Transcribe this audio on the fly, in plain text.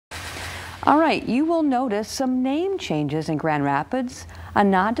All right, you will notice some name changes in Grand Rapids, a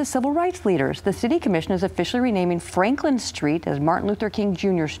nod to civil rights leaders. The City Commission is officially renaming Franklin Street as Martin Luther King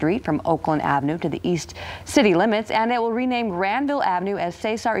Jr. Street from Oakland Avenue to the east city limits, and it will rename Granville Avenue as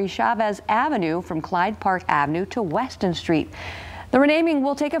Cesar Y. Chavez Avenue from Clyde Park Avenue to Weston Street. The renaming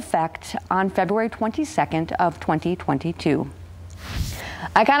will take effect on February 22nd of 2022.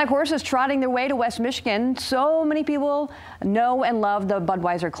 Iconic horses trotting their way to West Michigan. So many people know and love the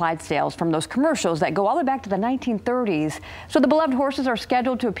Budweiser Clydesdales from those commercials that go all the way back to the 1930s. So the beloved horses are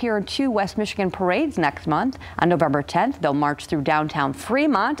scheduled to appear in 2 West Michigan parades next month. On November 10th, they'll march through downtown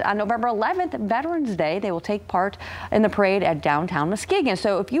Fremont. On November 11th, Veterans Day, they will take part in the parade at downtown Muskegon.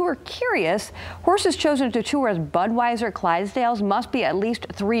 So if you were curious, horses chosen to tour as Budweiser Clydesdales must be at least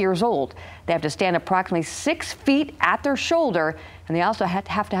 3 years old. They have to stand approximately 6 feet at their shoulder, and they also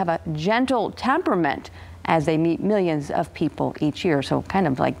have to have a gentle temperament as they meet millions of people each year. So kind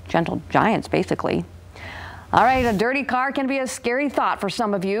of like gentle giants, basically. All right, a dirty car can be a scary thought for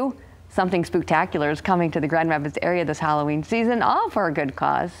some of you. Something spectacular is coming to the Grand Rapids area this Halloween season, all for a good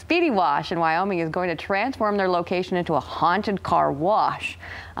cause. Speedy Wash in Wyoming is going to transform their location into a haunted car wash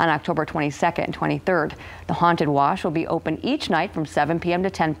on October 22nd and 23rd. The haunted wash will be open each night from 7 p.m. to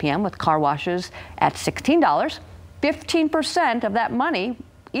 10 p.m. with car washes at $16. 15% of that money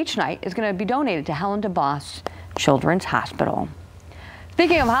each night is going to be donated to Helen DeVos Children's Hospital.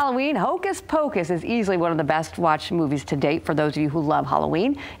 Speaking of Halloween, Hocus Pocus is easily one of the best watched movies to date for those of you who love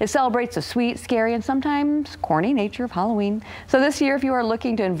Halloween. It celebrates the sweet, scary, and sometimes corny nature of Halloween. So this year, if you are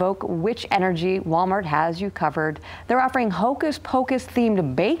looking to invoke witch energy, Walmart has you covered. They're offering Hocus Pocus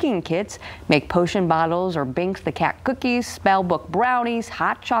themed baking kits. Make potion bottles or Binks the Cat cookies, spell book brownies,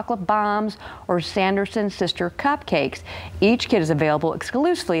 hot chocolate bombs, or Sanderson sister cupcakes. Each kit is available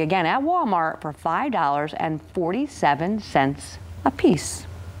exclusively, again, at Walmart for $5.47 a piece.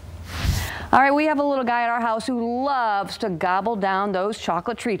 All right, we have a little guy at our house who loves to gobble down those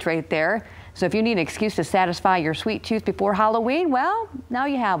chocolate treats right there. So if you need an excuse to satisfy your sweet tooth before Halloween, well, now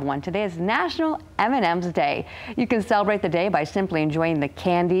you have one. Today is National M&M's Day. You can celebrate the day by simply enjoying the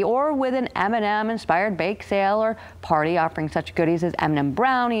candy or with an M&M inspired bake sale or party offering such goodies as M&M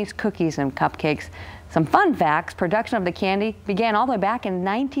brownies, cookies, and cupcakes. Some fun facts: production of the candy began all the way back in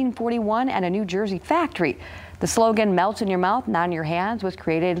 1941 at a New Jersey factory. The slogan, "Melts in your mouth, not in your hands," was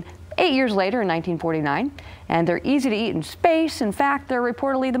created 8 years later in 1949. And they're easy to eat in space. In fact, they're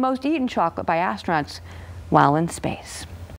reportedly the most eaten chocolate by astronauts while in space.